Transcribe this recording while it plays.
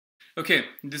Okay,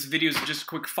 this video is just a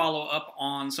quick follow-up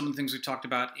on some of the things we talked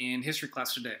about in history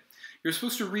class today. You're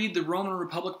supposed to read the Roman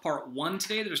Republic Part 1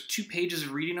 today. There's 2 pages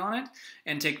of reading on it,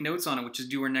 and take notes on it, which is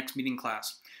due our next meeting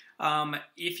class.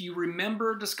 If you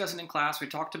remember discussing in class, we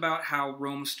talked about how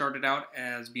Rome started out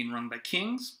as being run by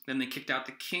kings, then they kicked out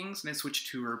the kings, and they switched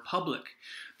to a republic.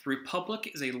 The republic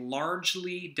is a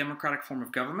largely democratic form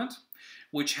of government,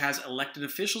 which has elected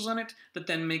officials on it that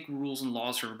then make rules and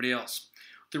laws for everybody else.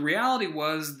 The reality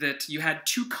was that you had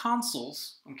 2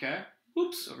 consuls, okay,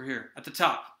 over here at the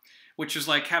top, which is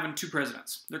like having 2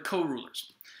 presidents. They're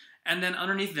co-rulers. And then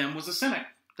underneath them was a Senate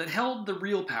that held the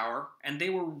real power, and they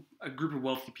were a group of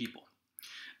wealthy people.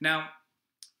 Now,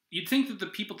 you'd think that the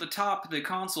people at the top, the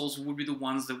consuls, would be the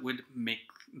ones that would make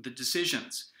the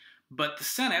decisions. But the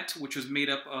Senate, which was made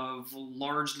up of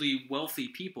largely wealthy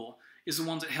people, is the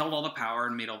ones that held all the power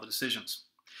and made all the decisions.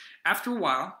 After a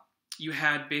while, you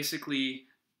had basically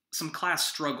some class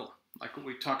struggle, like what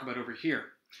we talk about over here.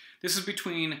 This is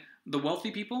between the wealthy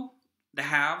people, the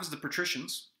haves, the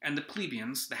patricians, and the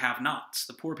plebeians, the have-nots,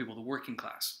 the poor people, the working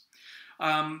class.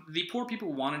 The poor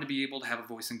people wanted to be able to have a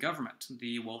voice in government.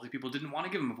 The wealthy people didn't want to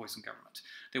give them a voice in government.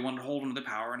 They wanted to hold them to the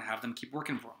power and have them keep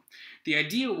working for them. The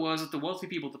idea was that the wealthy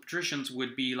people, the patricians,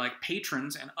 would be like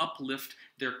patrons and uplift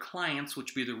their clients,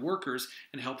 which would be their workers,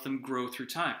 and help them grow through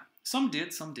time. Some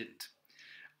did, some didn't.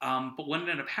 But what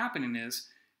ended up happening is,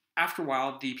 after a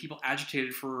while, the people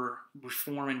agitated for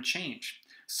reform and change.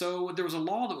 So there was a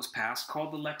law that was passed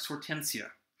called the Lex Hortensia.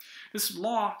 This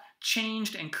law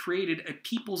changed and created a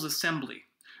people's assembly.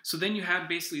 So then you had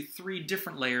basically 3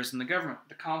 different layers in the government: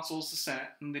 the consuls, the Senate,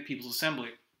 and the people's assembly.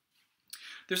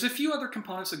 There's a few other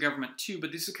components of government too,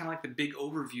 but this is kind of like the big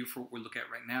overview for what we look at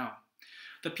right now.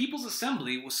 The people's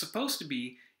assembly was supposed to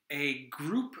be a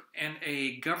group and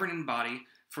a governing body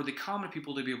for the common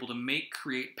people to be able to make,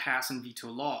 create, pass, and veto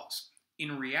laws.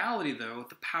 In reality, though,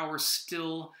 the power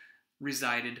still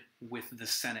resided with the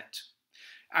Senate.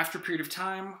 After a period of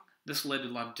time, this led to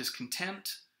a lot of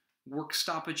discontent, work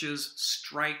stoppages,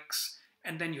 strikes,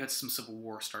 and then you had some civil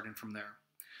war starting from there.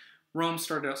 Rome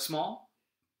started out small,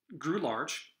 grew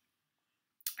large,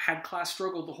 had class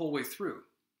struggle the whole way through,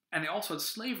 and they also had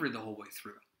slavery the whole way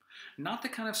through. Not the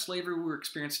kind of slavery we were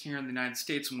experiencing here in the United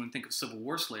States when we think of Civil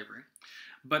War slavery,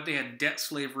 but they had debt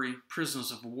slavery,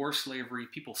 prisoners of war slavery,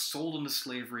 people sold into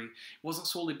slavery. It wasn't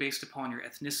solely based upon your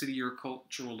ethnicity or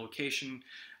cultural location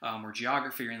or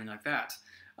geography or anything like that.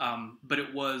 But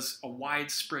it was a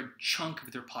widespread chunk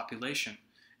of their population.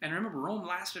 And remember, Rome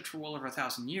lasted for well over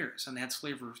 1,000 years, and they had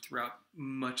slavery throughout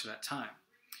much of that time.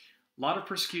 A lot of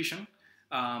persecution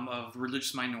of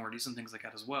religious minorities and things like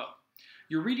that as well.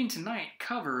 Your reading tonight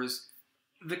covers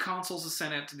the consuls, the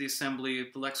Senate, the Assembly,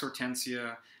 the Lex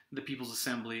Hortensia, the People's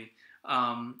Assembly,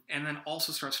 and then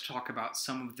also starts to talk about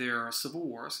some of their civil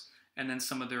wars and then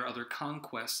some of their other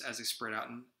conquests as they spread out,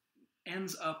 and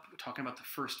ends up talking about the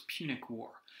First Punic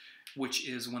War, which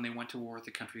is when they went to war with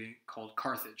a country called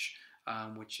Carthage,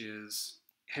 which is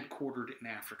headquartered in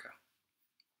Africa.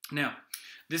 Now,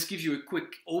 this gives you a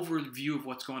quick overview of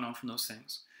what's going on from those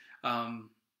things.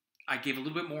 I gave a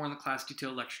little bit more in the class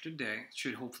detail lecture today. It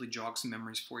should hopefully jog some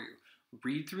memories for you.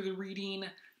 Read through the reading,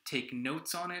 take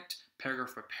notes on it,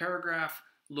 paragraph by paragraph,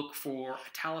 look for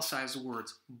italicized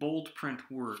words, bold print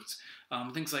words,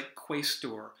 things like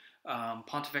Quaestor,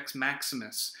 Pontifex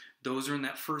Maximus. Those are in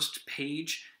that first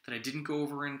page that I didn't go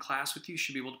over in class with you. You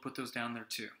should be able to put those down there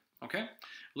too. Okay?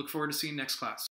 Look forward to seeing you next class.